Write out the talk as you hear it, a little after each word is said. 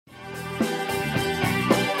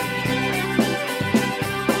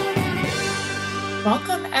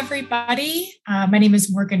Welcome, everybody. My name is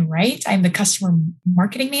Morgan Wright. I'm the Customer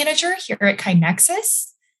Marketing Manager here at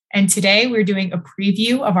KaiNexus. And today we're doing a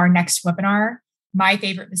preview of our next webinar, My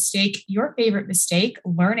Favorite Mistake, Your Favorite Mistake,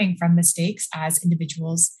 Learning from Mistakes as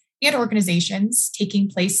Individuals and Organizations, taking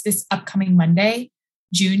place this upcoming Monday,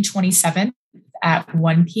 June 27th at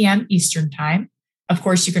 1 p.m. Eastern Time. Of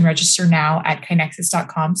course, you can register now at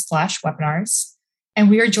kainexus.com/webinars. And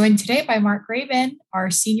we are joined today by Mark Graban, our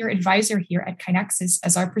Senior Advisor here at KaiNexus,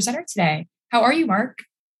 as our presenter today. How are you, Mark?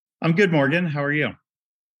 I'm good, Morgan. How are you?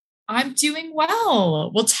 I'm doing well.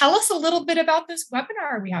 Well, tell us a little bit about this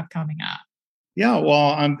webinar we have coming up. Yeah,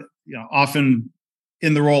 well, I'm often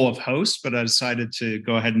in the role of host, but I decided to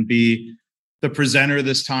go ahead and be the presenter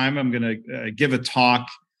this time. I'm going to give a talk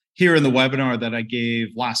here in the webinar that I gave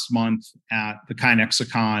last month at the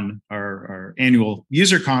KaiNexicon, our annual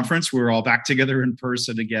user conference. We were all back together in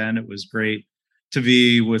person again. It was great to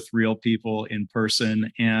be with real people in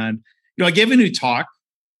person. And, I gave a new talk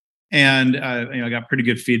and, I got pretty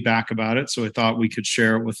good feedback about it. So I thought we could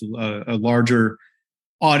share it with a larger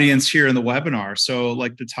audience here in the webinar. So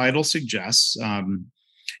like the title suggests,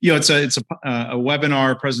 it's a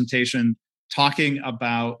webinar presentation talking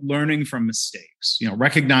about learning from mistakes,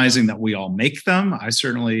 recognizing that we all make them. I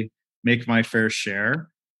certainly make my fair share.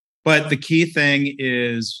 But the key thing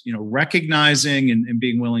is, recognizing and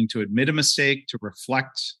being willing to admit a mistake, to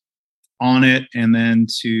reflect on it, and then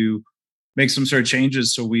to make some sort of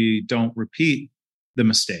changes so we don't repeat the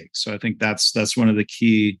mistake. So I think that's one of the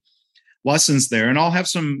key lessons there. And I'll have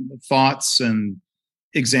some thoughts and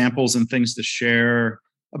examples and things to share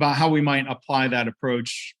about how we might apply that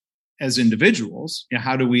approach as individuals.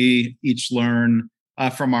 How do we each learn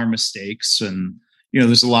from our mistakes? And,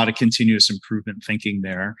 there's a lot of continuous improvement thinking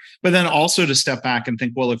there. But then also to step back and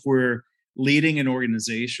think, well, if we're leading an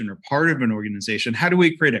organization or part of an organization, how do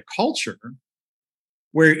we create a culture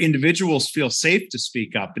where individuals feel safe to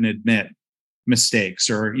speak up and admit mistakes,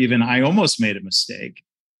 or even I almost made a mistake,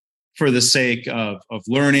 for the sake of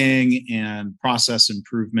learning and process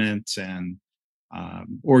improvement and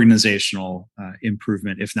organizational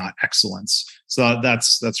improvement, if not excellence. So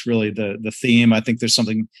that's really the theme. I think there's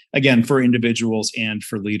something, again, for individuals and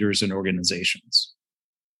for leaders and organizations.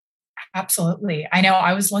 Absolutely. I know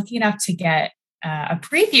I was lucky enough to get a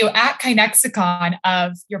preview at KaiNexicon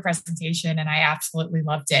of your presentation, and I absolutely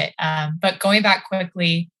loved it. But going back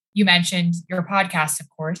quickly, you mentioned your podcast, of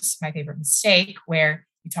course, My Favorite Mistake, where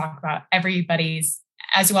you talk about everybody's,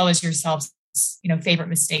 as well as yourselves, favorite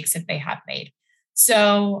mistakes that they have made.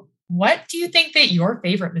 So what do you think that your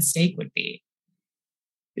favorite mistake would be?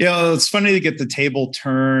 It's funny to get the table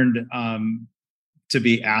turned to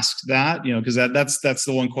be asked that, because that's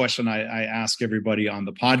the one question I ask everybody on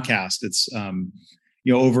the podcast. It's,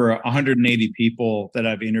 over 180 people that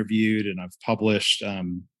I've interviewed, and I've published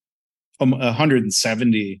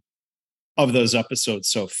 170 of those episodes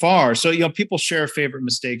so far. So, people share favorite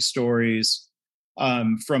mistake stories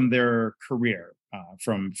from their career.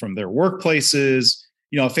 From their workplaces,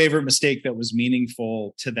 a favorite mistake that was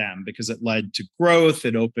meaningful to them because it led to growth.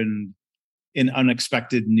 It opened an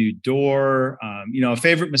unexpected new door. A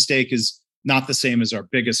favorite mistake is not the same as our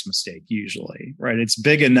biggest mistake usually, right? It's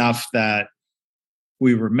big enough that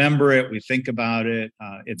we remember it, we think about it,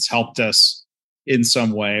 it's helped us in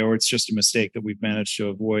some way, or it's just a mistake that we've managed to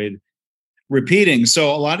avoid repeating.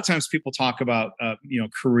 So a lot of times people talk about,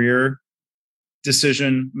 career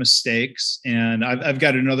decision mistakes. And I've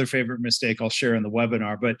got another favorite mistake I'll share in the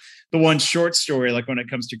webinar, but the one short story, like when it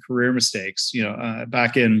comes to career mistakes,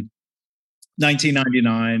 back in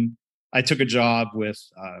 1999, I took a job with,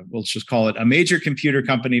 we'll just call it a major computer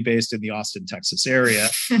company based in the Austin, Texas area.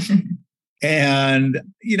 And,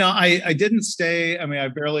 I didn't stay. I mean,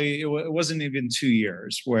 it wasn't even 2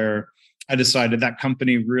 years where I decided that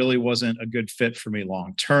company really wasn't a good fit for me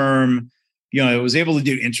long-term. I was able to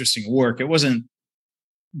do interesting work. It wasn't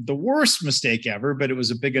the worst mistake ever, but it was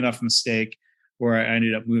a big enough mistake where I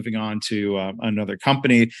ended up moving on to another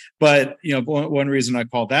company. But, one reason I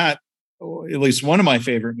call that, at least one of my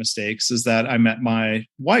favorite mistakes, is that I met my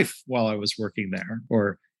wife while I was working there.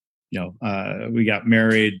 Or, we got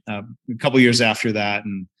married a couple years after that,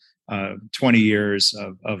 and 20 years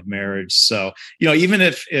of marriage. So, even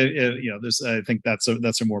if there's, I think that's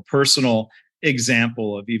a more personal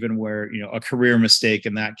example of even where, a career mistake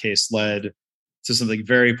in that case led to something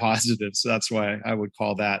very positive. So that's why I would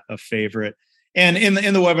call that a favorite. And in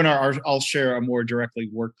the webinar, I'll share a more directly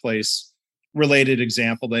workplace related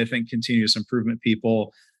example that I think continuous improvement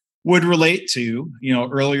people would relate to.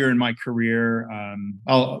 Earlier in my career,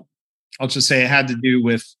 I'll just say it had to do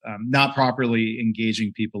with not properly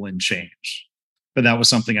engaging people in change. but that was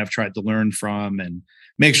something I've tried to learn from and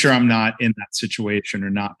make sure I'm not in that situation or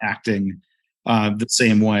not acting the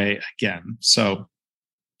same way again. So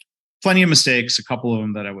plenty of mistakes, a couple of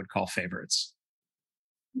them that I would call favorites.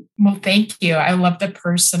 Well, thank you. I love the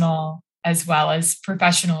personal as well as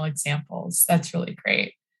professional examples. That's really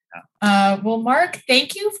great. Well, Mark,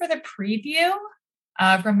 thank you for the preview.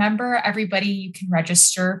 Remember, everybody, you can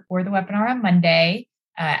register for the webinar on Monday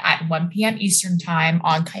at 1 p.m. Eastern Time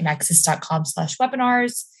on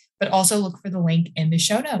kinexus.com/webinars, but also look for the link in the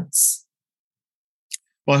show notes.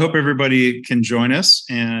 Well, I hope everybody can join us.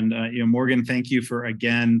 And, Morgan, thank you for,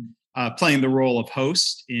 again, playing the role of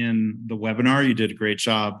host in the webinar. You did a great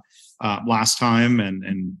job last time.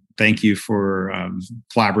 And thank you for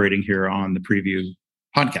collaborating here on the preview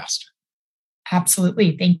podcast.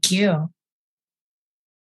 Absolutely. Thank you.